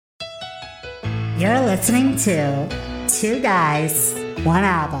You're listening to Two Guys, One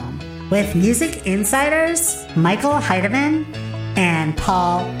Album with music insiders Michael Heidemann and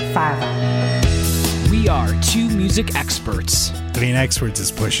Paul Farva. We are two music experts. I mean, experts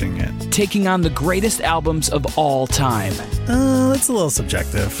is pushing it. Taking on the greatest albums of all time. That's a little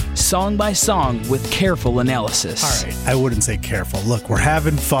subjective. Song by song with careful analysis. All right, I wouldn't say careful. Look, we're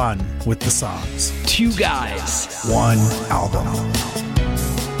having fun with the songs. Two guys. One album.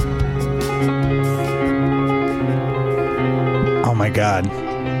 Oh my God.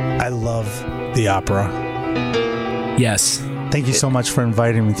 I love the opera. Yes. Thank you so much for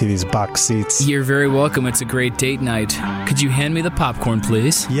inviting me to these box seats. You're very welcome. It's a great date night. Could you hand me the popcorn,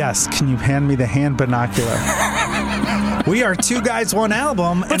 please? Yes. Can you hand me the hand binocular? We are Two Guys, One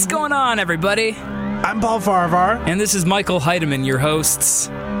Album. What's going on, everybody? I'm Paul Farvar. And this is Michael Heidemann, your hosts.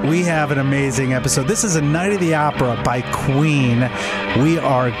 We have an amazing episode. This is A Night of the Opera by Queen. We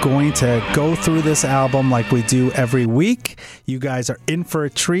are going to go through this album like we do every week. You guys are in for a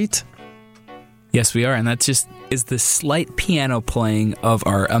treat. Yes, we are, and that just is the slight piano playing of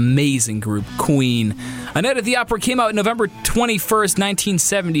our amazing group, Queen. A Night at the Opera came out November 21st,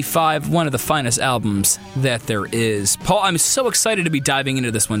 1975, one of the finest albums that there is. Paul, I'm so excited to be diving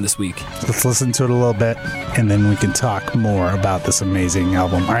into this one this week. Let's listen to it a little bit, and then we can talk more about this amazing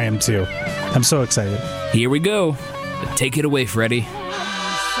album. I am too. I'm so excited. Here we go. Take it away, Freddie.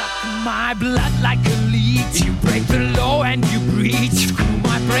 My blood like a leech. You break the law and you breach. Screw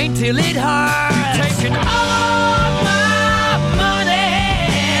my brain till it hurts. You've taken all my money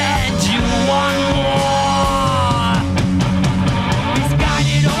and you want more.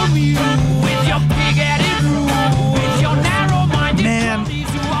 Misguided on you with your big-headed rule, with your narrow-minded bodies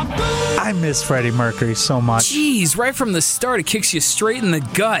who are good. I miss Freddie Mercury so much. Jeez, right from the start, it kicks you straight in the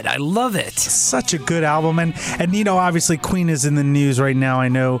gut. I love it. Such a good album. And you know, obviously Queen is in the news right now. I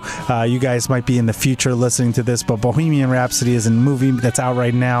know you guys might be in the future listening to this, but Bohemian Rhapsody is a movie that's out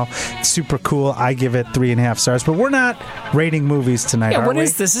right now. It's super cool. I give it 3.5 stars, but we're not rating movies tonight, Yeah, are what we?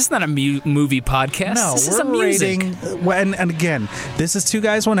 is this? This is not a movie podcast. No, this is we're a music. rating. And again, this is Two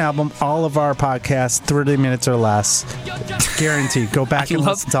Guys, One Album. All of our podcasts, 30 minutes or less. Guaranteed. Go back I and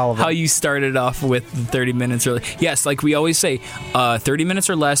love listen to all of them. how you started off with 30 minutes or yes, like we always say, 30 minutes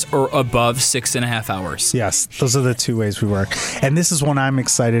or less or above 6.5 hours. Yes, those are the two ways we work. And this is one I'm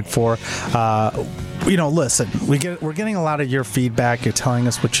excited for. Listen, we're getting a lot of your feedback. You're telling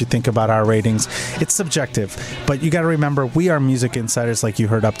us what you think about our ratings. It's subjective, but you got to remember, we are music insiders like you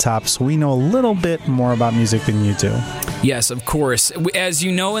heard up top, so we know a little bit more about music than you do. Yes, of course. As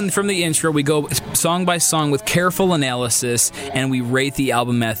you know from the intro, we go song by song with careful analysis, and we rate the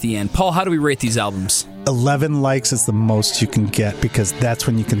album at the end. Paul, how do we rate these albums? 11 likes is the most you can get, because that's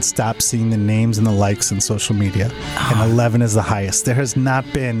when you can stop seeing the names and the likes in social media. And 11 is the highest. There has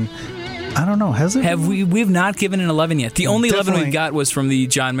not been... I don't know. Has it? We've not given an 11 yet. The only 11 Definitely. we got was from the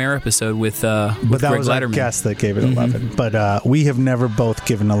John Mayer episode with But that Greg was our Letterman. guest that gave it 11. But we have never both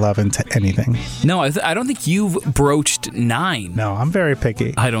given 11 to anything. No, I don't think you've broached 9. No, I'm very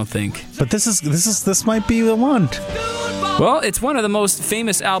picky. I don't think. But this might be the one. Well, it's one of the most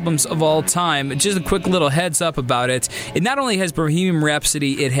famous albums of all time. Just a quick little heads up about it. It not only has Bohemian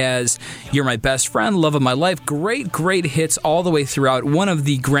Rhapsody, it has You're My Best Friend, Love of My Life. Great hits all the way throughout. One of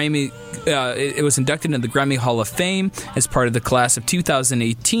the Grammy... it was inducted into the Grammy Hall of Fame as part of the class of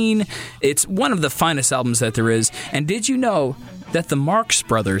 2018. It's one of the finest albums that there is. And did you know that the Marx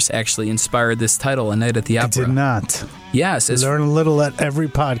Brothers actually inspired this title, A Night at the Opera? I did not. Yes. Learn a little at every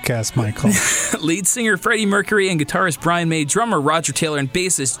podcast, Michael. Lead singer Freddie Mercury and guitarist Brian May, drummer Roger Taylor, and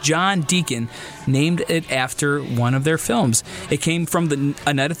bassist John Deacon named it after one of their films. It came from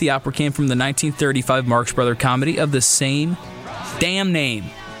A Night at the Opera came from the 1935 Marx Brothers comedy of the same damn name.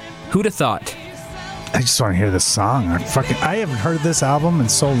 Who'd have thought? I just want to hear this song. I haven't heard this album in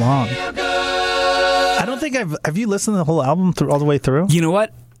so long. I don't think have you listened to the whole album all the way through? You know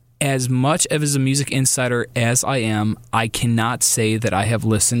what? As much as a music insider as I am, I cannot say that I have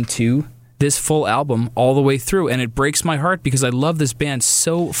listened to this full album all the way through, and it breaks my heart because I love this band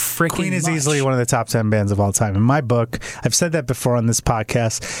so freaking much. Queen is easily one of the top 10 bands of all time. In my book, I've said that before on this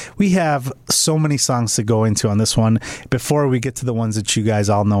podcast, we have so many songs to go into on this one before we get to the ones that you guys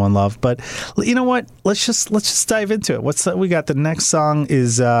all know and love. But you know what? Let's just dive into it. We got the next song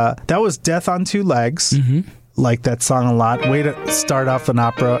is that was Death on Two Legs. Mm-hmm. Like that song a lot. Way to start off an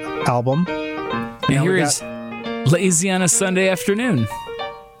opera album. And here is Lazy on a Sunday Afternoon.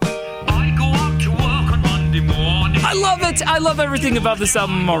 I love it. I love everything about this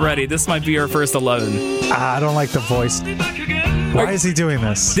album already. This might be our first 11. I don't like the voice. Why is he doing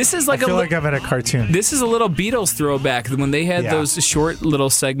this? This is like I feel like I'm at a cartoon. This is a little Beatles throwback when they had Yeah. those short little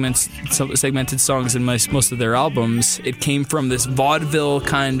segmented songs in most of their albums. It came from this vaudeville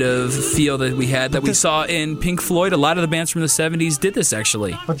kind of feel that we had that we saw in Pink Floyd. A lot of the bands from the 70s did this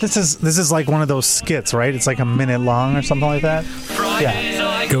actually. But this is like one of those skits, right? It's like a minute long or something like that.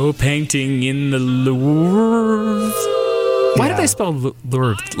 Yeah. Go painting in the Louvre. Why did they spell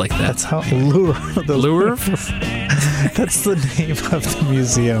Louvre like that? That's how Louvre. The Louvre? That's the name of the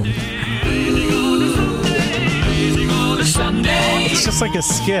museum. It's just like a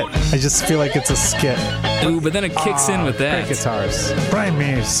skit. I just feel like it's a skit. Ooh, but then it kicks in with that. Great guitars. Brian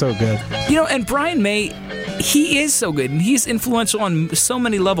May is so good. You know, and Brian May, he is so good, and he's influential on so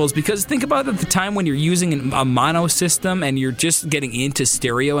many levels, because think about at the time when you're using a mono system and you're just getting into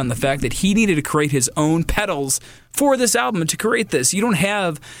stereo, and the fact that he needed to create his own pedals for this album to create this. You don't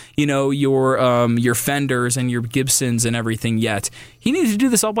have, your Fenders and your Gibsons and everything yet. He needed to do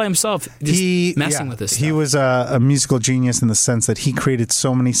this all by himself, just messing with this stuff. He was a musical genius in the sense that he created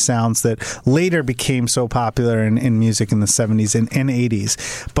so many sounds that later became so popular in music in the 70s and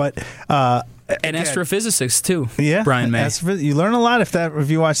 80s. But and astrophysicist too. Yeah, Brian May. You learn a lot if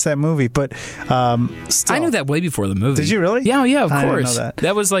you watch that movie. But still, I knew that way before the movie. Did you really? Yeah, of I course. didn't know that.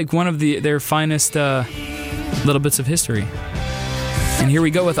 That was like one of their finest little bits of history. And here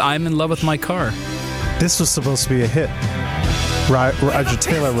we go with "I'm in Love with My Car." This was supposed to be a hit. Roger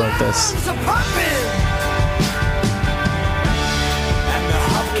Taylor wrote this.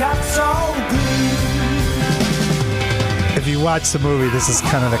 If you watch the movie, this is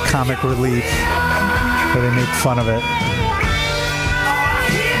kind of the comic relief where they make fun of it.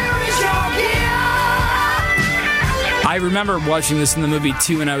 I remember watching this in the movie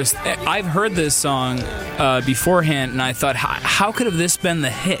too, and I've heard this song beforehand, and I thought, how could have this been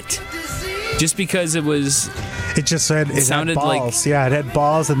the hit? Just because it sounded had balls. Yeah, it had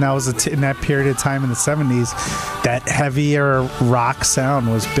balls, and that was in that period of time in the 70s, that heavier rock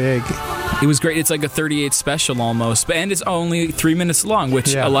sound was big. It was great. It's like a 38 special almost, and it's only 3 minutes long,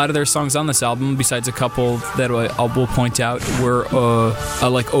 which a lot of their songs on this album, besides a couple that I will point out, were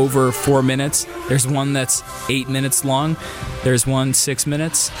like over 4 minutes. There's one that's 8 minutes long. There's one 6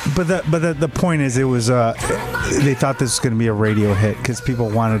 minutes. But the point is, it was they thought this was going to be a radio hit because people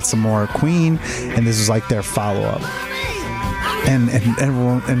wanted some more Queen, and this was like their follow up. And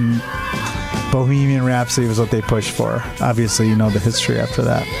Bohemian Rhapsody was what they pushed for. Obviously, you know the history after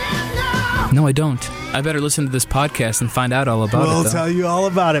that. No, I don't. I better listen to this podcast and find out all about it. We'll tell you all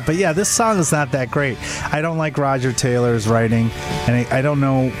about it. But yeah, this song is not that great. I don't like Roger Taylor's writing, and I don't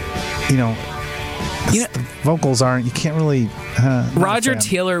know, the vocals aren't. You can't really. Roger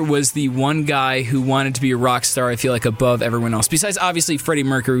Taylor was the one guy who wanted to be a rock star, I feel like, above everyone else. Besides, obviously, Freddie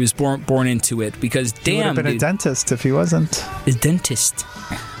Mercury was born into it, because he would have been a dentist if he wasn't. A dentist.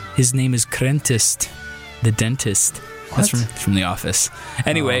 His name is Crentist, the dentist. That's from The Office.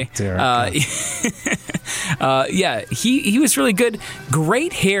 Anyway, he was really good.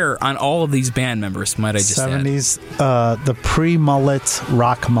 Great hair on all of these band members, might I just 70s, the pre-mullet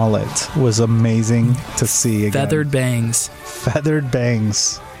rock mullet was amazing to see again. Feathered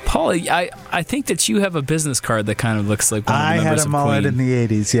bangs. Paul, I think that you have a business card that kind of looks like one of the members of Queen. I had a mullet in the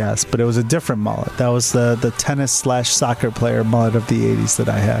 80s, yes, but it was a different mullet. That was the tennis/soccer player mullet of the 80s that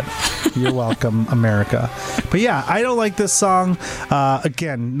I had. You're welcome, America. But yeah, I don't like this song.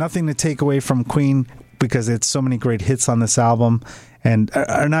 Again, nothing to take away from Queen, because it's so many great hits on this album, and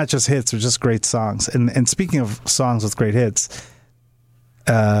are not just hits, they're just great songs. And speaking of songs with great hits,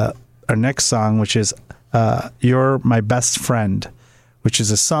 our next song, which is You're My Best Friend, which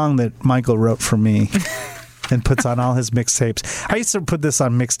is a song that Michael wrote for me and puts on all his mixtapes. I used to put this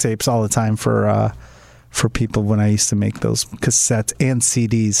on mixtapes all the time for people when I used to make those cassettes and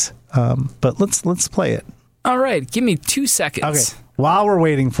CDs. But let's play it. All right, give me 2 seconds. Okay. While we're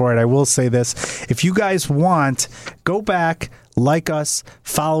waiting for it, I will say this. If you guys want, go back, like us,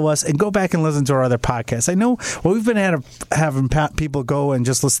 follow us, and go back and listen to our other podcasts. I know we've been having people go and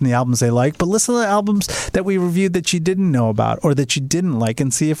just listen to the albums they like, but listen to the albums that we reviewed that you didn't know about or that you didn't like,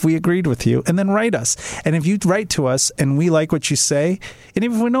 and see if we agreed with you, and then write us. And if you write to us and we like what you say, and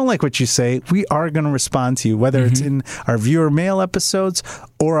even if we don't like what you say, we are going to respond to you, whether it's in our viewer mail episodes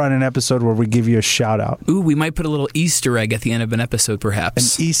or on an episode where we give you a shout out. Ooh, we might put a little Easter egg at the end of an episode,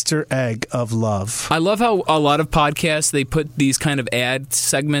 perhaps. An Easter egg of love. I love how a lot of podcasts, they put these kind of ad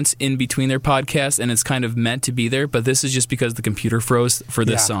segments in between their podcasts, and it's kind of meant to be there, but this is just because the computer froze for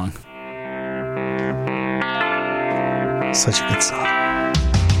this song. Such a good song.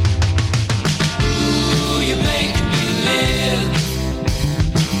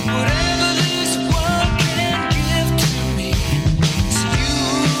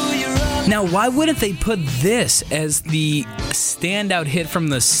 Now, why wouldn't they put this as the standout hit from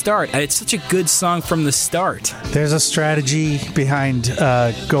the start? It's such a good song from the start. There's a strategy behind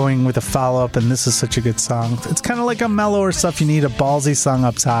going with a follow-up, and this is such a good song. It's kind of like a mellower stuff. You need a ballsy song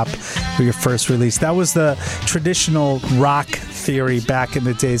up top for your first release. That was the traditional rock theory back in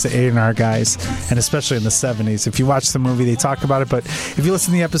the days of A&R guys, and especially in the 70s. If you watch the movie, they talk about it, but if you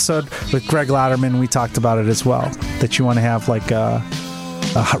listen to the episode with Greg Lauderman, we talked about it as well, that you want to have like a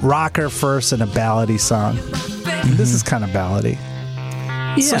rocker first and a ballady song. And this is kind of ballady.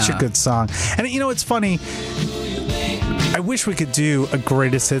 Such a good song. And you know, it's funny, I wish we could do a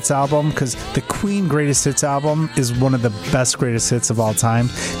greatest hits album, because the Queen greatest hits album is one of the best greatest hits of all time.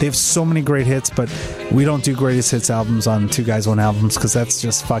 They have so many great hits, but we don't do greatest hits albums on Two Guys One Albums, because that's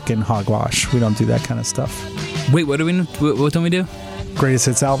just fucking hogwash. We don't do that kind of stuff. Wait, what don't we do? Greatest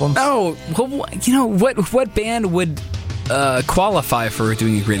hits album. Oh, well, you know what band would qualify for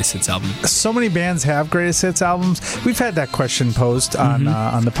doing a greatest hits album? So many bands have greatest hits albums. We've had that question posed on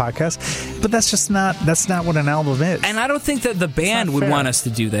the podcast, but that's not what an album is. And I don't think that the band would want us to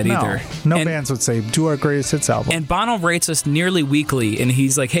do that either. No bands would say do our greatest hits album. And Bono rates us nearly weekly, and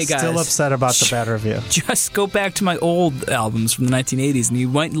he's like, "Hey guys, still upset about the bad review. Just go back to my old albums from the 1980s, and you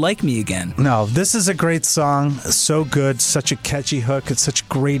might like me again." No, this is a great song. So good, such a catchy hook. It's such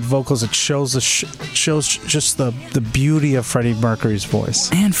great vocals. It shows just the beauty of Freddie Mercury's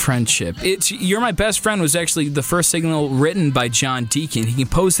voice and friendship. It's "You're My Best Friend" was actually the first single written by John Deacon. He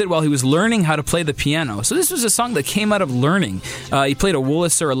composed it while he was learning how to play the piano. So this was a song that came out of learning. He played a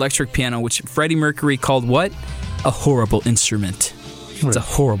Wurlitzer electric piano, which Freddie Mercury called what? A horrible instrument. It's a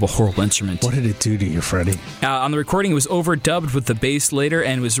horrible, horrible instrument. What did it do to you, Freddie? On the recording, it was overdubbed with the bass later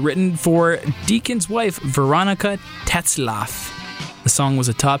and was written for Deacon's wife, Veronica Tetzlaff. The song was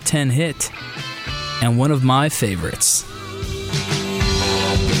a top 10 hit and one of my favorites.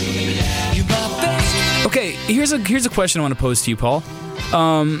 Okay, here's a question I want to pose to you, Paul.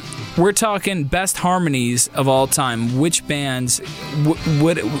 We're talking best harmonies of all time. Which bands,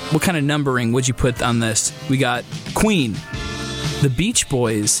 what kind of numbering would you put on this? We got Queen, the Beach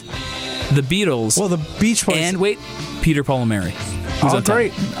Boys, the Beatles. Well, the Beach Boys. And wait, Peter, Paul, and Mary. All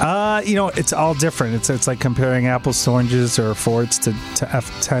great. You know, it's all different. It's like comparing apples to oranges, or Fords to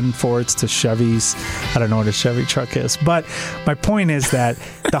F10 Fords to Chevys. I don't know what a Chevy truck is. But my point is that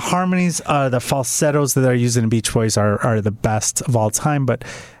the harmonies, the falsettos that are used in Beach Boys are the best of all time. But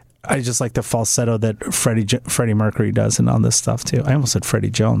I just like the falsetto that Freddie Mercury does and all this stuff too. I almost said Freddie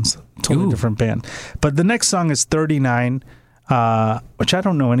Jones. Totally different band. But the next song is 39, which I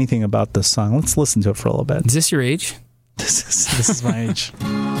don't know anything about this song. Let's listen to it for a little bit. Is this your age? This is my age.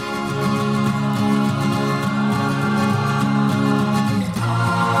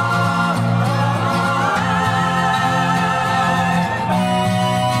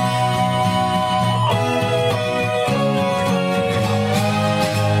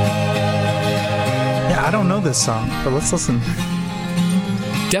 Yeah, I don't know this song, but let's listen.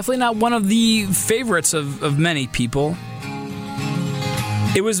 Definitely not one of the favorites of many people.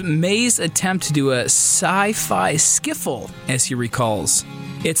 It was May's attempt to do a sci-fi skiffle, as he recalls.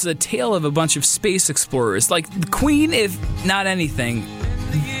 It's a tale of a bunch of space explorers. Like the Queen, if not anything,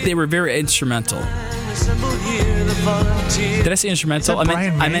 they were very instrumental. Did I say instrumental?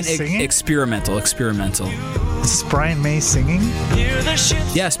 I meant experimental. Is this Brian May singing?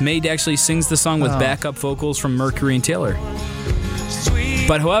 Yes, May actually sings the song with backup vocals from Mercury and Taylor.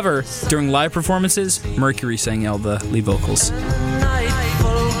 But however, during live performances, Mercury sang all the lead vocals.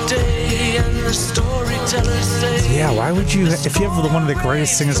 Yeah, why would you, if you have one of the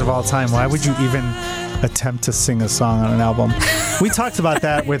greatest singers of all time, why would you even attempt to sing a song on an album? We talked about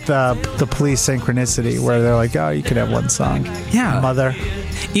that with the Police Synchronicity, where they're like, oh, you could have one song. Yeah. Mother.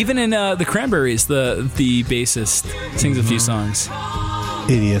 Even in the Cranberries, the bassist sings a few songs.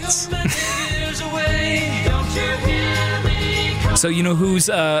 Idiots. So you know whose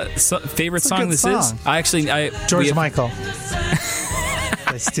favorite song this is? George Michael.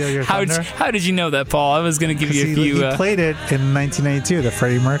 Did I steal your thunder? How did you know that, Paul? I was going to give you a few. He played it in 1992, the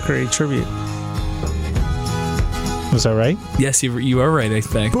Freddie Mercury tribute. Was that right? Yes, you are right, I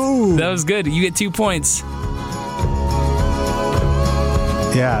think. Boom. That was good. You get 2 points.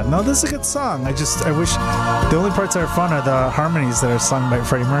 Yeah, no, this is a good song. I wish the only parts that are fun are the harmonies that are sung by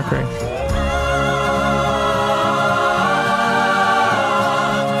Freddie Mercury.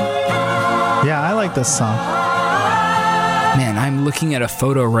 Yeah, I like this song. Man, I'm looking at a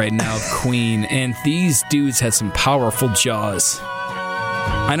photo right now of Queen, and these dudes had some powerful jaws.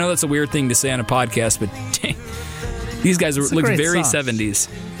 I know that's a weird thing to say on a podcast, but dang, these guys look very song. 70s.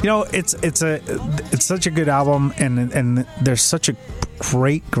 You know, it's such a good album, and there's such a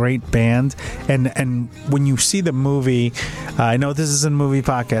great band. And when you see the movie, I know this is a movie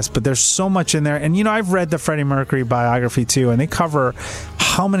podcast, but there's so much in there. And I've read the Freddie Mercury biography too, and they cover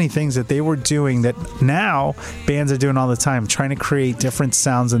how many things that they were doing that now bands are doing all the time, trying to create different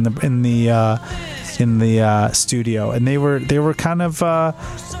sounds in the studio. And they were kind of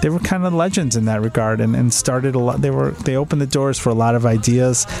legends in that regard, and started a lot. They opened the doors for a lot of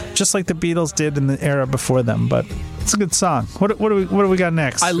ideas, just like the Beatles did in the era before them. But it's a good song. What do we got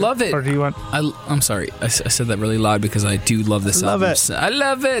next? I love it. Or do you want? I'm sorry. I said that really loud because I do love this album. I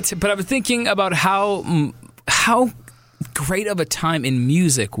love it. But I was thinking about how great of a time in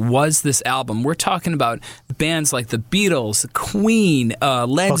music was this album. We're talking about bands like the Beatles, Queen,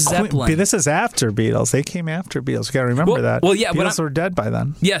 Led Zeppelin. This is after Beatles. They came after Beatles. You got to remember that. Well, yeah, Beatles were dead by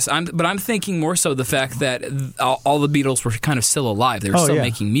then. Yes, but I'm thinking more so the fact that all the Beatles were kind of still alive. They were still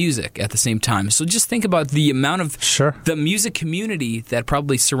making music at the same time. So just think about the amount of the music community that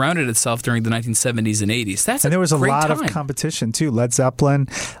probably surrounded itself during the 1970s and 80s. And there was a lot of competition too. Led Zeppelin,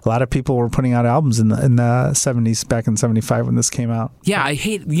 a lot of people were putting out albums in the 70s, back in 75 when this came out. Yeah, I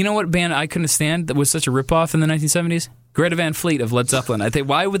hate. You know what band I couldn't stand that was such a ripoff in the 1970s? Greta Van Fleet of Led Zeppelin. I think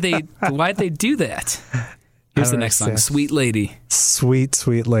why'd they do that? Here's the next song, Sweet Lady. Sweet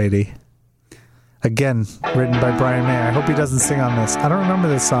Lady. Again, written by Brian May. I hope he doesn't sing on this. I don't remember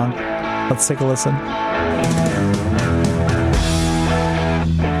this song. Let's take a listen.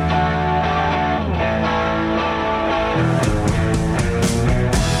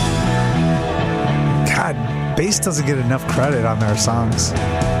 Bass doesn't get enough credit on their songs.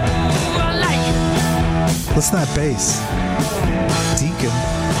 Listen to that bass. Deacon.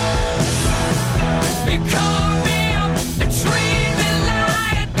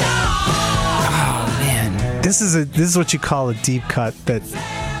 Oh man. This is what you call a deep cut that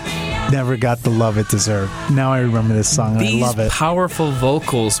never got the love it deserved. Now I remember this song and I love it. These powerful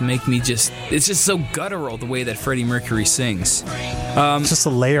vocals make me it's just so guttural the way that Freddie Mercury sings. Just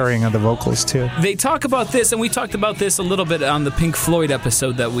the layering of the vocals too. They talk about this, and we talked about this a little bit on the Pink Floyd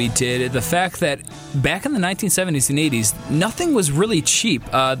episode that we did, the fact that back in the 1970s and 80s, nothing was really cheap.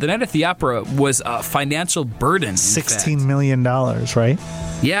 The Night at the Opera was a financial burden. $16 million, right?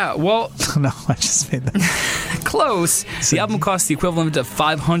 Yeah, well... No, I just made that. Close. The album cost the equivalent of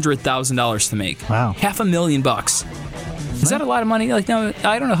 $500,000 to make. Wow. $500,000. Is that a lot of money? Like, no,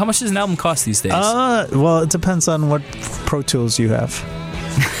 I don't know. How much does an album cost these days? Well, it depends on what Pro Tools you have.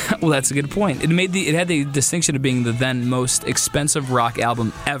 Well, that's a good point. It had the distinction of being the then most expensive rock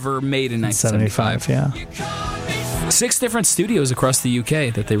album ever made in 1975. Yeah. 6 different studios across the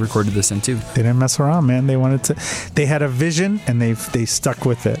UK that they recorded this in too. They didn't mess around, man. They had a vision and they stuck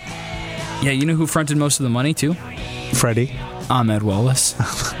with it. Yeah, you know who fronted most of the money too? Freddie. Ahmed Wallace.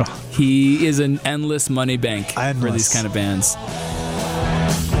 He is an endless money bank for these kind of bands.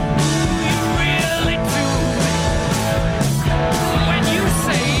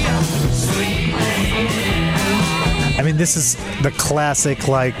 I mean, this is the classic,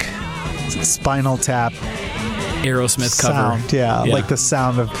 like, Spinal Tap Aerosmith sound, cover. Yeah, like the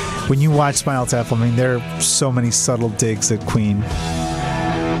sound of when you watch Spinal Tap. I mean, there are so many subtle digs at Queen,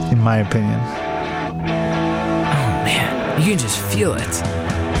 in my opinion. Oh man, you can just feel it.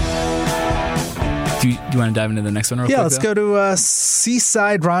 Do you want to dive into the next one real quick? Yeah, let's go to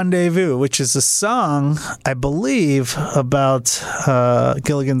Seaside Rendezvous, which is a song, I believe, about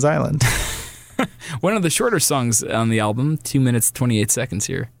Gilligan's Island. One of the shorter songs on the album, 2 minutes, 28 seconds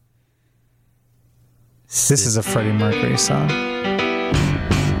here. This is a Freddie Mercury song.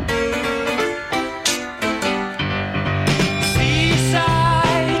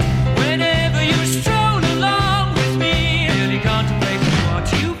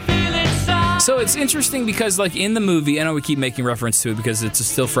 So it's interesting because, like, in the movie, I know we keep making reference to it because it's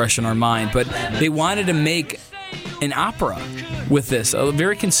still fresh in our mind, but they wanted to make an opera with this, a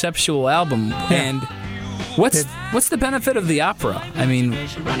very conceptual album. Yeah. And what's the benefit of the opera? I mean,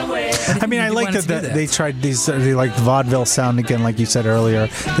 I like that they tried these. They like vaudeville sound again, like you said earlier.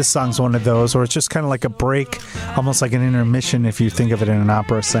 This song's one of those, or it's just kind of like a break, almost like an intermission if you think of it in an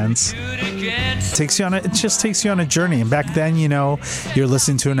opera sense. It just takes you on a journey. And back then, you're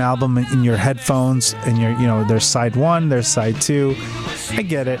listening to an album in your headphones, and there's side 1, there's side 2. I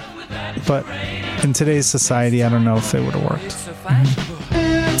get it, but in today's society, I don't know if it would have worked.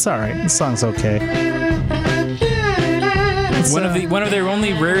 It's all right. The song's okay. One of their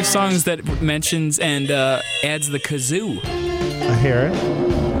only rare songs that mentions and adds the kazoo. I hear it.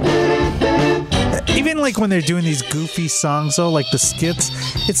 Even like when they're doing these goofy songs, though, like the skits,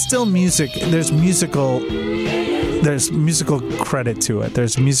 it's still music. There's musical there's musical credit to it.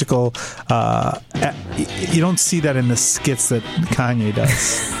 There's musical. You don't see that in the skits that Kanye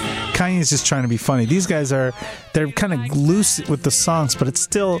does. Kanye's just trying to be funny. These guys they're kind of loose with the songs, but it's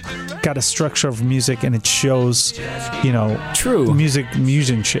still got a structure of music, and it shows, true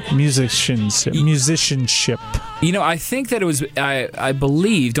musicianship. I think that it was, I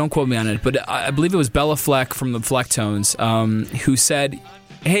believe, don't quote me on it, but I believe it was Bella Fleck from the Flecktones who said,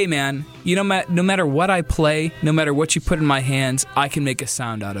 hey man, no matter what I play, no matter what you put in my hands, I can make a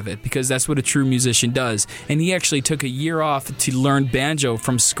sound out of it, because that's what a true musician does. And he actually took a year off to learn banjo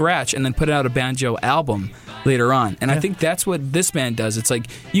from scratch and then put out a banjo album later on. And I think that's what this band does. It's like,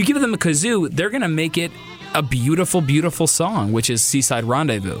 you give them a kazoo, they're going to make it a beautiful, beautiful song, which is Seaside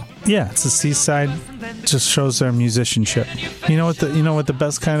Rendezvous. Yeah, it's a seaside. Just shows their musicianship. You know what the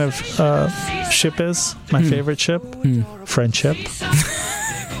best kind of ship is? My favorite ship? Friendship.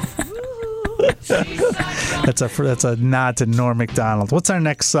 That's a nod to Norm Macdonald. What's our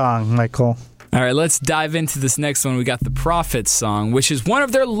next song, Michael? All right, let's dive into this next one. We got the Prophets song, which is one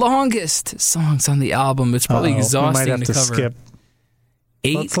of their longest songs on the album. It's probably exhausting we might have to cover. Skip.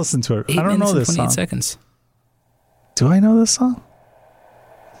 Let's listen to it. I don't know this song. 28 seconds. Do I know this song?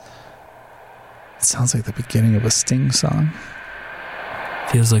 It sounds like the beginning of a Sting song.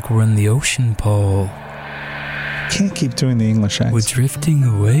 Feels like we're in the ocean, Paul. Can't keep doing the English accent. We're drifting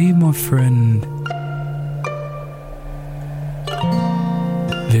away, my friend.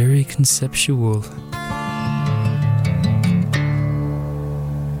 Very conceptual.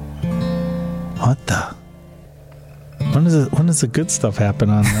 What the? When does the good stuff happen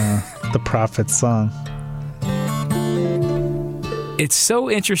on the Prophets song? It's so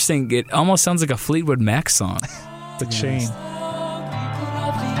interesting. It almost sounds like a Fleetwood Mac song. The chain.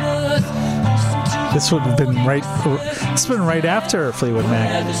 This would have been right. It's been right after Fleetwood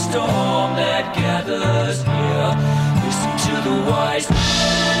Mac. The storm that gathers here. Listen to the wise.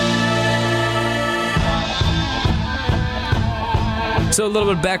 So a little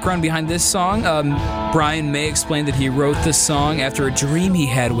bit of background behind this song. Brian May explained that he wrote this song after a dream he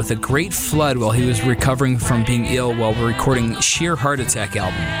had with a great flood while he was recovering from being ill while recording Sheer Heart Attack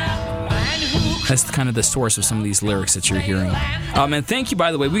album. That's kind of the source of some of these lyrics that you're hearing. And thank you,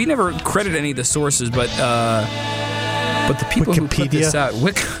 by the way. We never credit any of the sources, but the people who put this out,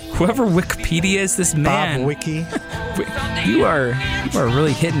 whoever Wikipedia is, this man, Bob Wiki, you are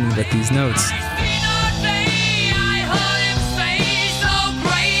really hitting with these notes.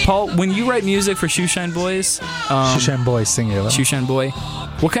 Paul, when you write music for Shoeshine Boys, Shoeshine Boy singular, Shoeshine Boy,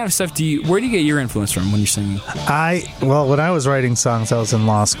 what kind of stuff where do you get your influence from when you're singing? When I was writing songs, I was in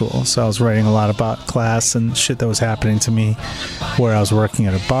law school, so I was writing a lot about class and shit that was happening to me, where I was working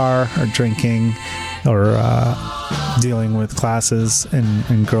at a bar or drinking or dealing with classes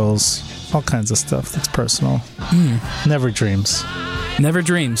and girls, all kinds of stuff that's personal. Never dreams. Never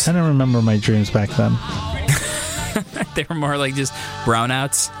dreams. I don't remember my dreams back then. They were more like just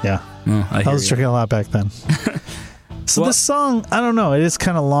brownouts. Yeah. I was drinking a lot back then. So this song, I don't know, it is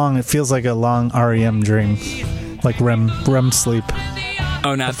kind of long. It feels like a long REM dream, like REM sleep.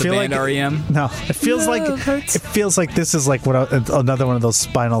 Oh, not the band REM? No, it feels like this is like another one of those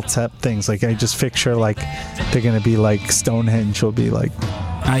Spinal Tap things. Like I just picture like they're gonna be like Stonehenge will be like.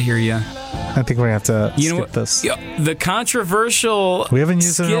 I hear you. I think we're gonna have to skip this. The controversial. We haven't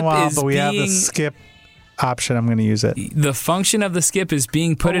used it in a while, but we have the skip option. I'm going to use it. The function of the skip is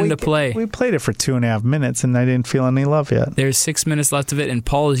being put into play. We played it for 2.5 minutes, and I didn't feel any love yet. There's 6 minutes left of it, and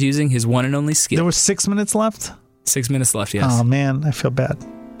Paul is using his one and only skip. There was 6 minutes left? 6 minutes left, yes. Oh, man, I feel bad.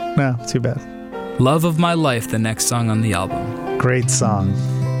 No, too bad. Love of My Life, the next song on the album. Great song.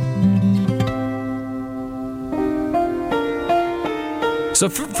 So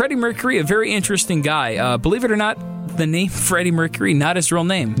Freddie Mercury, a very interesting guy. Believe it or not, the name Freddie Mercury, not his real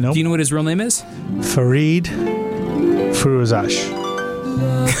name. Nope. Do you know what his real name is? Farid Firouzash.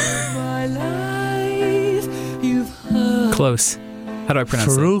 Close. How do I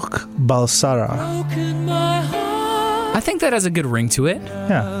pronounce Farouk Balsara. I think that has a good ring to it.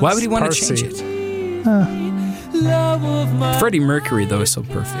 Yeah. Why would he want to change it? Freddie Mercury, though, is so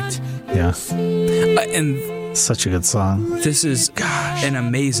perfect. Yeah. And such a good song. This is an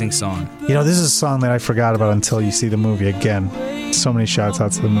amazing song. You know, this is a song that I forgot about until you see the movie again. So many shouts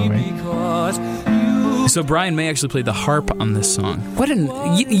out to the movie. So Brian May actually played the harp on this song. I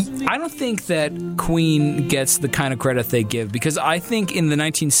don't think that Queen gets the kind of credit they give, because I think in the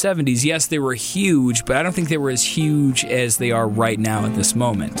 1970s, yes, they were huge, but I don't think they were as huge as they are right now at this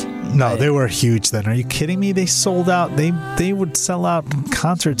moment. No, they were huge then. Are you kidding me? They sold out. They would sell out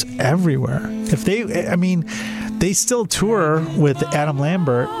concerts everywhere. They still tour with Adam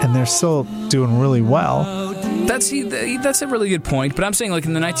Lambert, and they're still doing really well. That's a really good point. But I'm saying, like,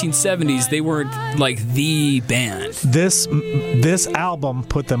 in the 1970s, they weren't like the band. This album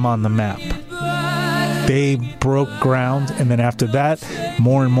put them on the map. They broke ground, and then after that,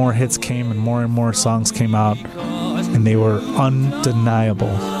 more and more hits came, and more songs came out, and they were undeniable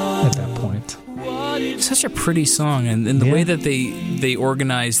at that point. Such a pretty song, and the way that they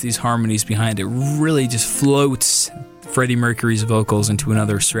organize these harmonies behind it really just floats Freddie Mercury's vocals into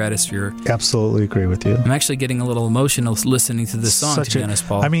another stratosphere. Absolutely agree with you. I'm actually getting a little emotional listening to this song, to be honest,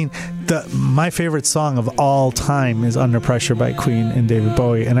 Paul. I mean, my favorite song of all time is Under Pressure by Queen and David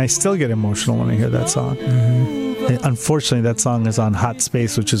Bowie, and I still get emotional when I hear that song. Mm-hmm. Unfortunately, that song is on Hot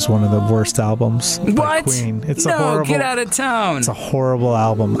Space, which is one of the worst albums by Queen. It's a horrible, get out of town. It's a horrible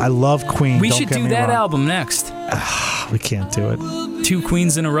album. I love Queen. We should do that album next. We can't do it. 2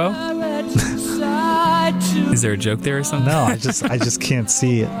 Queens in a row? Is there a joke there or something? No, I just can't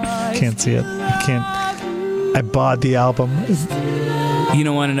see it. Can't see it. I can't. I bought the album. You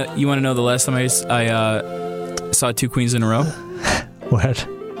don't want to know? You want to know the last time I saw 2 Queens in a row? What?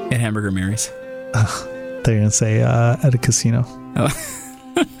 At Hamburger Mary's. They're gonna say at a casino. Oh.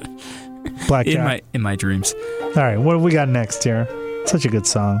 Blackout. In my dreams. All right, what do we got next here? Such a good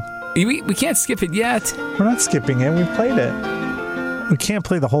song. We can't skip it yet. We're not skipping it. We played it. We can't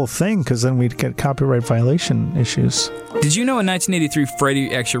play the whole thing because then we'd get copyright violation issues. Did you know in 1983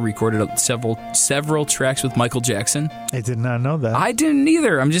 Freddie actually recorded several tracks with Michael Jackson? I did not know that. I didn't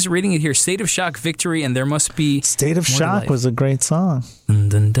either. I'm just reading it here. State of Shock, Victory, and There Must Be State of Shock was a great song. Dun,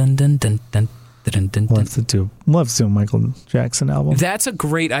 dun, dun, dun, dun, dun, dun, love to do a Michael Jackson album. That's a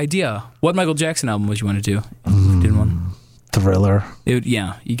great idea. What Michael Jackson album would you want to do? Did one? Thriller. You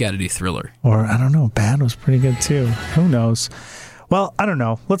got to do Thriller. Or I don't know. Bad was pretty good too. Who knows? Well, I don't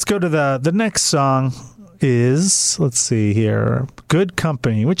know. Let's go to the next song is, let's see here, Good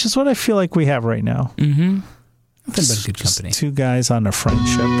Company, which is what I feel like we have right now. Mm-hmm. Nothing but Good Company. Just 2 guys on a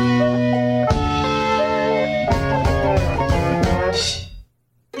friendship.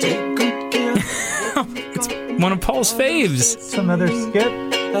 It's one of Paul's faves. It's another skit.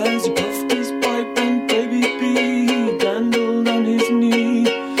 As he puffed his pipe and baby B dandled on his knee.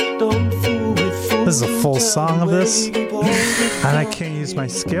 Don't fool with fool. This is a full song of this, and I can't use my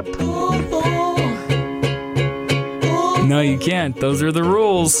skip. No, you can't. Those are the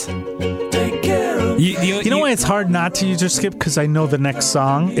rules. You know why it's hard not to use your skip? Because I know the next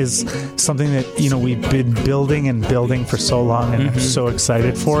song is something that, we've been building and building for so long, and I'm so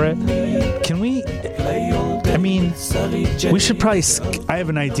excited for it. Can we... I mean, we should probably... I have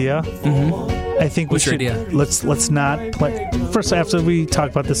an idea. I think we should... idea? Let's not play... First, after we talk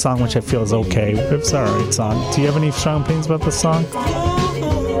about the song, which I feel is okay. It's all right song. Do you have any strong opinions about the song?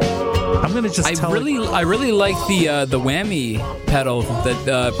 I'm gonna just I really like the whammy pedal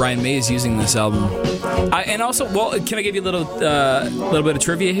that Brian May is using in this album. And also, can I give you a little bit of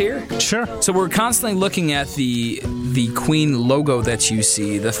trivia here? Sure. So we're constantly looking at the Queen logo that you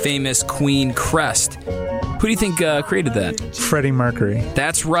see, the famous Queen crest. Who do you think created that? Freddie Mercury.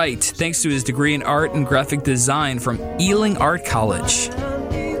 That's right. Thanks to his degree in art and graphic design from Ealing Art College.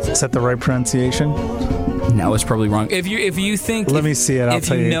 Is that the right pronunciation? No, it's probably wrong. If you think... Let me see it. I'll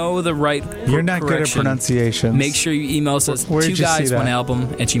tell you. If you know the right You're not good at pronunciations. Make sure you email us at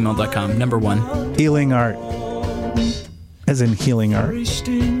 2guys1album@gmail.com. Number 1. Healing Art. As in healing art.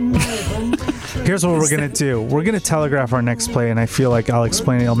 Here's what we're going to do. We're going to telegraph our next play, and I feel like I'll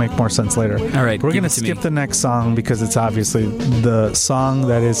explain it. It'll make more sense later. All right. We're going to skip the next song because it's obviously the song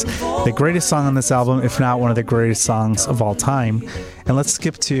that is the greatest song on this album, if not one of the greatest songs of all time. And let's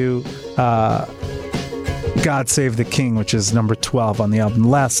skip to... God Save the King, which is number 12 on the album,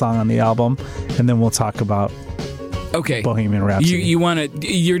 last song on the album, and then we'll talk about Bohemian Rhapsody.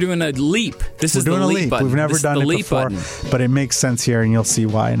 You're doing a leap. We're doing the leap button. We've never done it before, but it makes sense here, and you'll see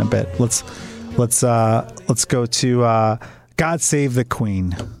why in a bit. Let's go to God Save the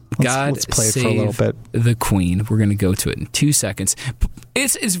Queen. Let's play it for a little bit. The Queen. We're going to go to it in 2 seconds.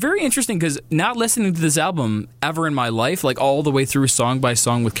 It's very interesting because not listening to this album ever in my life, like all the way through song by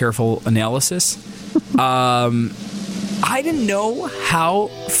song with careful analysis, I didn't know how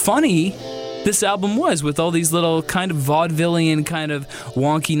funny this album was with all these little kind of vaudevillian, kind of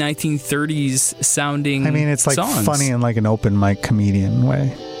wonky 1930s sounding songs. I mean, it's like funny in like an open mic comedian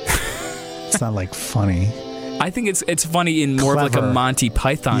way. It's not like funny. I think it's funny in more of like a Monty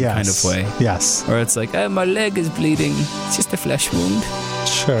Python kind of way. Yes. Or it's like, my leg is bleeding. It's just a flesh wound.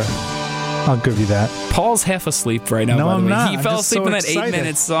 Sure. I'll give you that. Paul's half asleep right now, no, by the I'm way. not. He fell asleep in that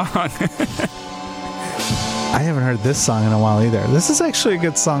 8-minute song. I haven't heard this song in a while either. This is actually a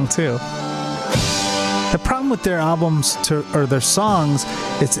good song too. The problem with their albums or their songs,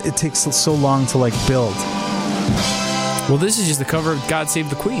 it takes so long to like build. Well, this is just a cover of God Save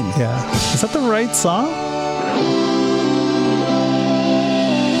the Queen. Yeah. Is that the right song?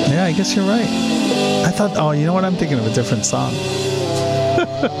 Yeah, I guess you're right. I thought, oh, you know what? I'm thinking of a different song.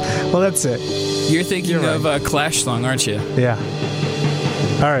 Well, that's it. You're thinking You're of a Clash song, aren't you? Yeah.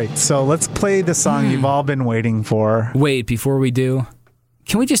 All right, so let's play the song you've all been waiting for. Wait, before we do,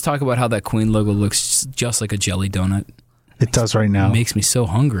 can we just talk about how that Queen logo looks just like a jelly donut? It does right now. It makes me so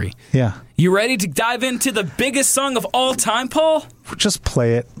hungry. Yeah. You ready to dive into the biggest song of all time, Paul? Just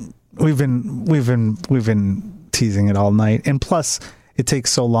play it. We've been teasing it all night, and plus, it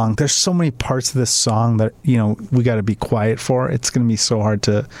takes so long. There's so many parts of this song that we got to be quiet for. It's going to be so hard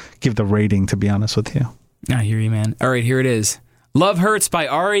to give the rating, to be honest with you. I hear you, man. All right, here it is. Love Hurts by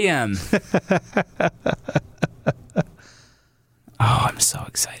R.E.M. Oh, I'm so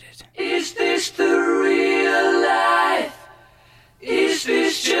excited. Is this the real life? Is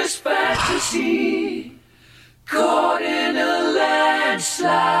this just fantasy? Caught in a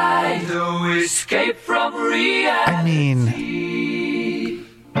landslide, no escape from reality. I mean,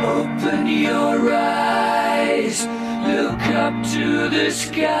 open your eyes, look up to the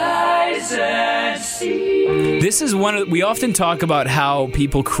skies and see. This is we often talk about how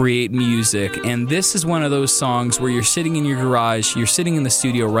people create music, and this is one of those songs where you're sitting in your garage, you're sitting in the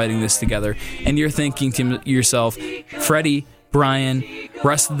studio writing this together, and you're thinking to yourself, Freddie, Brian,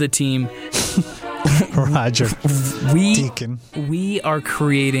 rest of the team, Roger, Deacon. We are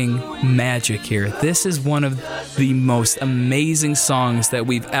creating magic here. This is one of the most amazing songs that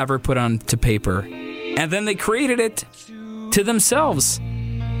we've ever put onto paper. And then they created it to themselves.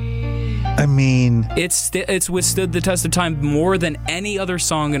 I mean, it's withstood the test of time more than any other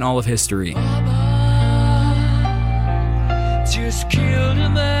song in all of history. Just killed a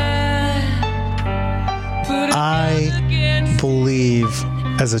man. I believe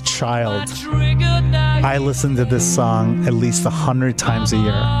as a child, I listened to this song at least 100 times a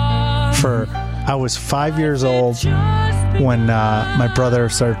year. I was 5 years old when my brother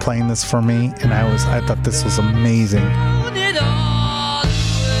started playing this for me, and I thought this was amazing.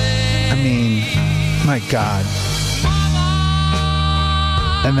 I mean, my God.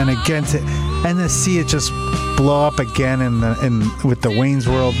 And then again to see it just blow up again with the Wayne's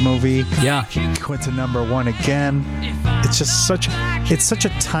World movie. Yeah, Went to number one again. It's just such a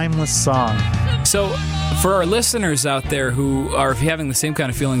timeless song. So, for our listeners out there who are having the same kind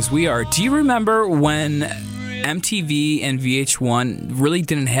of feelings we are, do you remember when MTV and VH1 really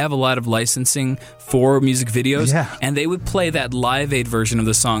didn't have a lot of licensing for music videos? Yeah. And they would play that Live Aid version of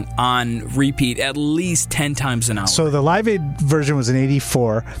the song on repeat at least 10 times an hour. So the Live Aid version was in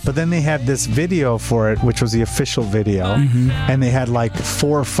 '84, but then they had this video for it, which was the official video, and they had like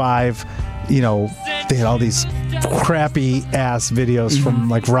 4 or 5. They had all these crappy ass videos from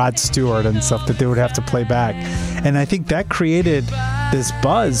like Rod Stewart and stuff that they would have to play back. And I think that created this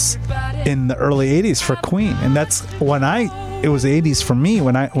buzz in the early 80s for Queen. And that's when it was the 80s for me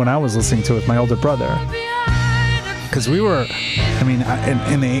when I was listening to it with my older brother. Because we were, in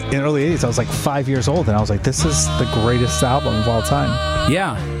the early 80s, I was like 5 years old, and I was like, this is the greatest album of all time.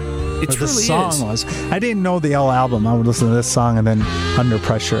 Yeah. It Or truly the song is. was. I didn't know the L album. I would listen to this song and then Under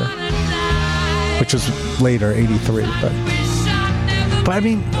Pressure, which was later, 83. But I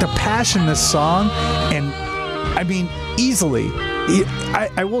mean, the passion in this song, and I mean, easily.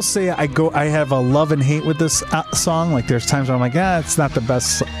 I will say I have a love and hate with this song. Like there's times where I'm like, it's not the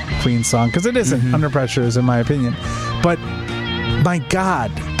best Queen song, because it isn't. Under Pressure is, in my opinion. But my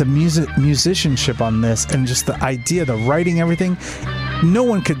God, the musicianship on this, and just the idea, the writing, everything. No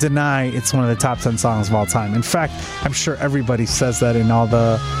one could deny it's one of the top 10 songs of all time. In fact, I'm sure everybody says that in all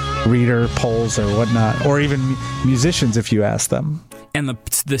the reader polls or whatnot, or even musicians if you ask them. And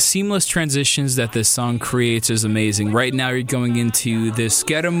the seamless transitions that this song creates is amazing. Right now you're going into this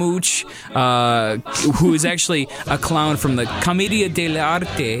Scaramouche, who is actually a clown from the Commedia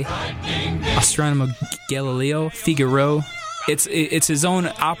dell'arte, Astronomo Galileo Figaro. It's his own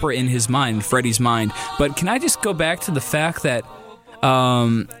opera in his mind, Freddie's mind. But can I just go back to the fact that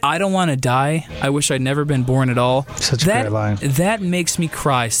I don't want to die. I wish I'd never been born at all. Such a great line. That makes me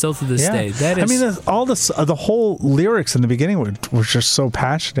cry still to this day. That is, the whole lyrics in the beginning were just so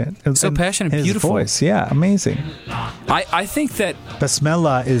passionate. Passionate, his beautiful. Voice, amazing. I think that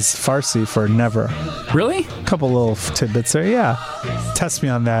Basmala is Farsi for never. Really? A couple little tidbits there. Test me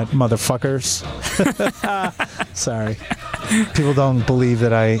on that, motherfuckers. Sorry. People don't believe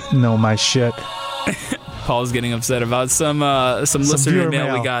that I know my shit. Paul's getting upset about some listener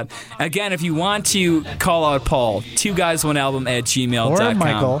mail we got. Again, if you want to call out Paul, 2guys1album@gmail.com. Or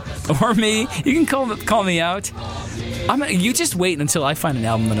Michael. Or me. You can call me out. You just wait until I find an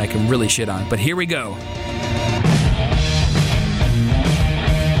album that I can really shit on. But here we go.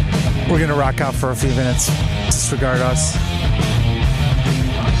 We're going to rock out for a few minutes. Disregard us. So you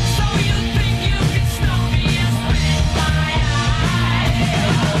think you can stop me and split my eye?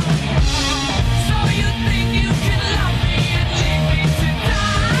 So you think you can love me and leave me to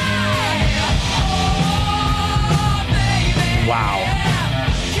die? Oh, baby. Wow.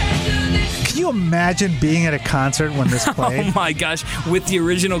 Can't do this. Can you imagine being at a concert when this played? Oh my gosh, with the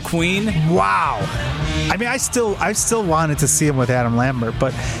original Queen. Wow. I mean, I still wanted to see him with Adam Lambert,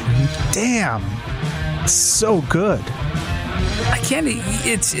 but damn, so good. I can't.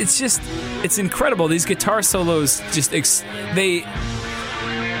 It's incredible. These guitar solos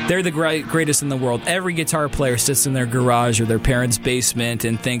they're the greatest in the world. Every guitar player sits in their garage or their parents' basement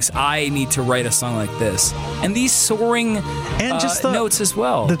and thinks, I need to write a song like this. And these soaring And just the notes as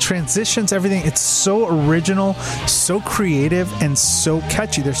well. The transitions, everything, it's so original, so creative, and so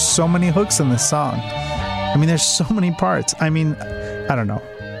catchy. There's so many hooks in this song. I mean, there's so many parts. I mean, I don't know.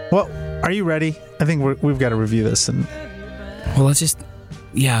 Well, are you ready? I think we've got to review this. And Well, let's just,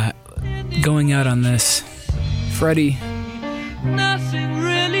 going out on this. Freddie, Nothing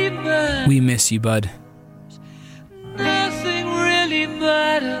really matters. we miss you, bud. Nothing really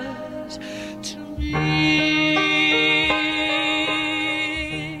matters to me.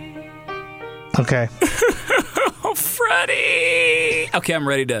 okay, Oh, Freddie. Okay, I'm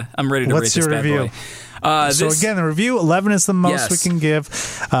ready to rate what's this your bad review? boy. So again, the review, 11 is the most Yes. we can give.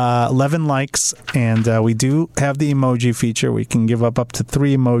 11 likes, and we do have the emoji feature. We can give up to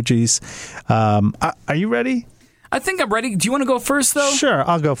 3 emojis. Are you ready? I think I'm ready. Do you want to go first, though? Sure,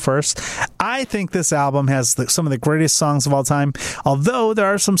 I'll go first. I think this album has some of the greatest songs of all time. Although there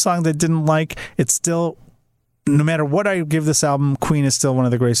are some songs I didn't like, it's still, no matter what I give this album, Queen is still one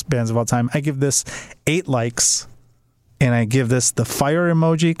of the greatest bands of all time. I give this 8 likes, and I give this the fire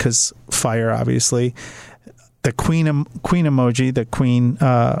emoji, because fire, obviously. The Queen emoji, the Queen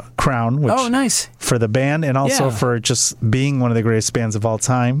crown, which Oh, nice. for the band, and also Yeah. for just being one of the greatest bands of all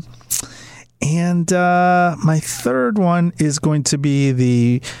time. And my third one is going to be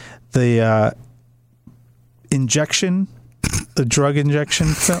the injection, the drug injection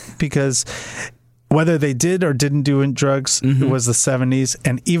film, because whether they did or didn't do drugs, it was the 70s,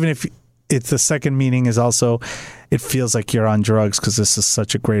 and even if it's the second meaning is also, it feels like you're on drugs, because this is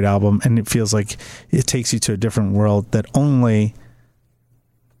such a great album, and it feels like it takes you to a different world that only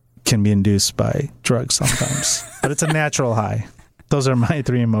can be induced by drugs sometimes. But it's a natural high. Those are my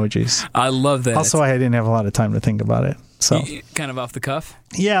 3 emojis. I love that. Also, I didn't have a lot of time to think about it. So, Kind of off the cuff.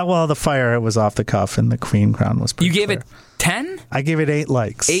 yeah, well, the fire, it was off the cuff, and the Queen crown was pretty You gave clear. it 10? I gave it 8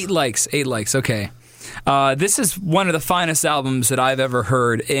 likes. 8 likes. 8 likes. Okay. This is one of the finest albums that I've ever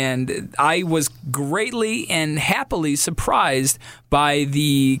heard, and I was greatly and happily surprised by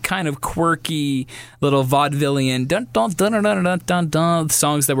the kind of quirky little vaudevillian dun dun dun dun dun dun dun, dun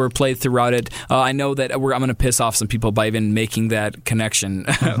songs that were played throughout it. I know that I'm going to piss off some people by even making that connection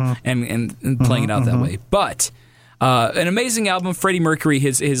and playing it out that way, but an amazing album. Freddie Mercury,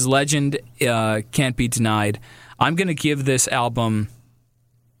 his legend can't be denied. I'm going to give this album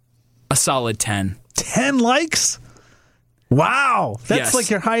a solid 10. 10 likes? Wow. That's Yes. like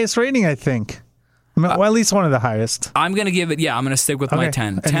your highest rating, I think. I mean, well, at least one of the highest. I'm going to give it, I'm going to stick with my Okay. 10.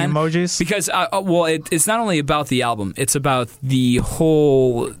 And the 10 emojis? Because, it's not only about the album, it's about the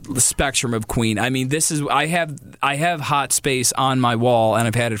whole spectrum of Queen. I mean, I have Hot Space on my wall, and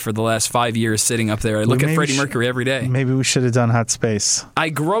I've had it for the last 5 years sitting up there. I look at maybe Freddie Mercury every day. Maybe we should have done Hot Space. I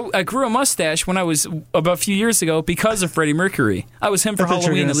grew a mustache when I was about a few years ago because of Freddie Mercury. I was him for I thought you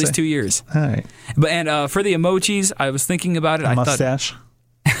were Halloween gonna at least say- 2 years. All right. And for the emojis, I was thinking about it. I Mustache? thought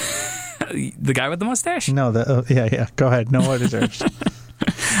the guy with the mustache. No, yeah. Go ahead. No orders urged.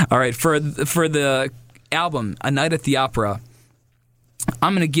 All right, for the album, A Night at the Opera,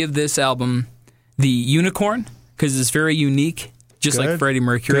 I'm going to give this album the unicorn because it's very unique, just like Good. Freddie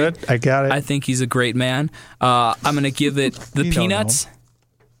Mercury. Good. I got it. I think he's a great man. I'm going to give it the You don't Peanuts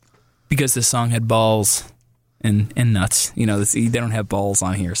because the song had balls and nuts. You know, they don't have balls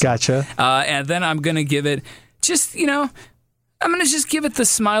on here. So. Gotcha. And then I'm going to give it I'm going to just give it the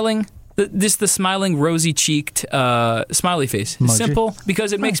smiling. The smiling, rosy-cheeked smiley face. Emoji. Simple,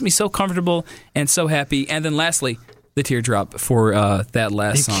 because it makes me so comfortable and so happy. And then lastly, the teardrop for that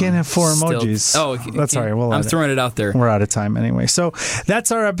last You song. can't have 4 Still- emojis. Oh, That's all right. We'll I'm let it. throwing it out there. We're out of time anyway. So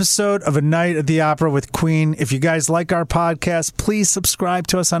that's our episode of A Night at the Opera with Queen. If you guys like our podcast, please subscribe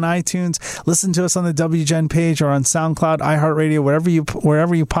to us on iTunes. Listen to us on the WGen page or on SoundCloud, iHeartRadio, wherever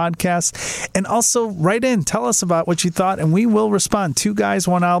you podcast. And also write in. Tell us about what you thought, and we will respond.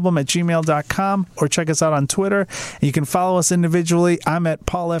 2guys1album@gmail.com, or check us out on Twitter. You can follow us individually. I'm at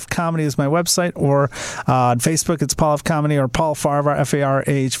Paul F. Comedy is my website, or on Facebook, it's Paul of Comedy, or Paul Farvar,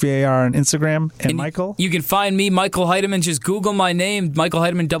 Farahvar on Instagram. And Michael? You can find me, Michael Heidemann. Just Google my name, Michael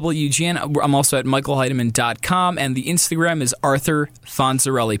Heidemann, WGN. I'm also at michaelheidemann.com, and the Instagram is Arthur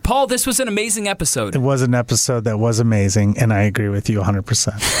Fonzarelli. Paul, this was an amazing episode. It was an episode that was amazing, and I agree with you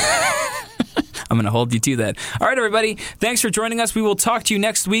 100%. I'm going to hold you to that. All right, everybody. Thanks for joining us. We will talk to you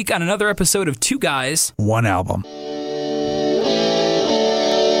next week on another episode of Two Guys, One Album.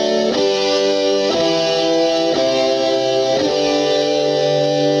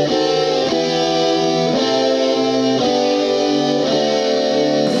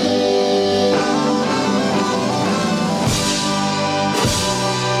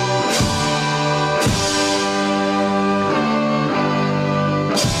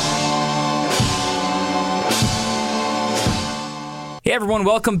 Hey everyone,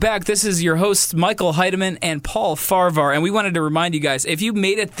 welcome back. This is your hosts, Michael Heidemann and Paul Farvar, and we wanted to remind you guys, if you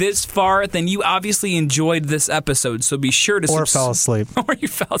made it this far, then you obviously enjoyed this episode, so be sure to... Or fell asleep. Or you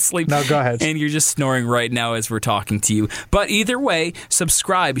fell asleep. No, go ahead. And you're just snoring right now as we're talking to you. But either way,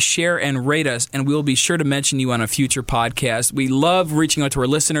 subscribe, share, and rate us, and we'll be sure to mention you on a future podcast. We love reaching out to our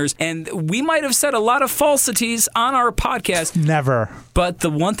listeners, and we might have said a lot of falsities on our podcast. Never. But the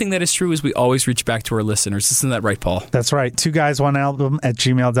one thing that is true is we always reach back to our listeners. Isn't that right, Paul? That's right. Two Guys, One Album at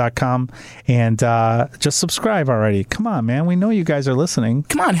gmail.com. And just subscribe already. Come on, man. We know you guys are listening.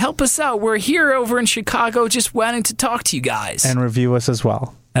 Come on, help us out. We're here over in Chicago just wanting to talk to you guys. And review us as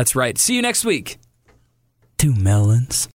well. That's right. See you next week. 2 melons.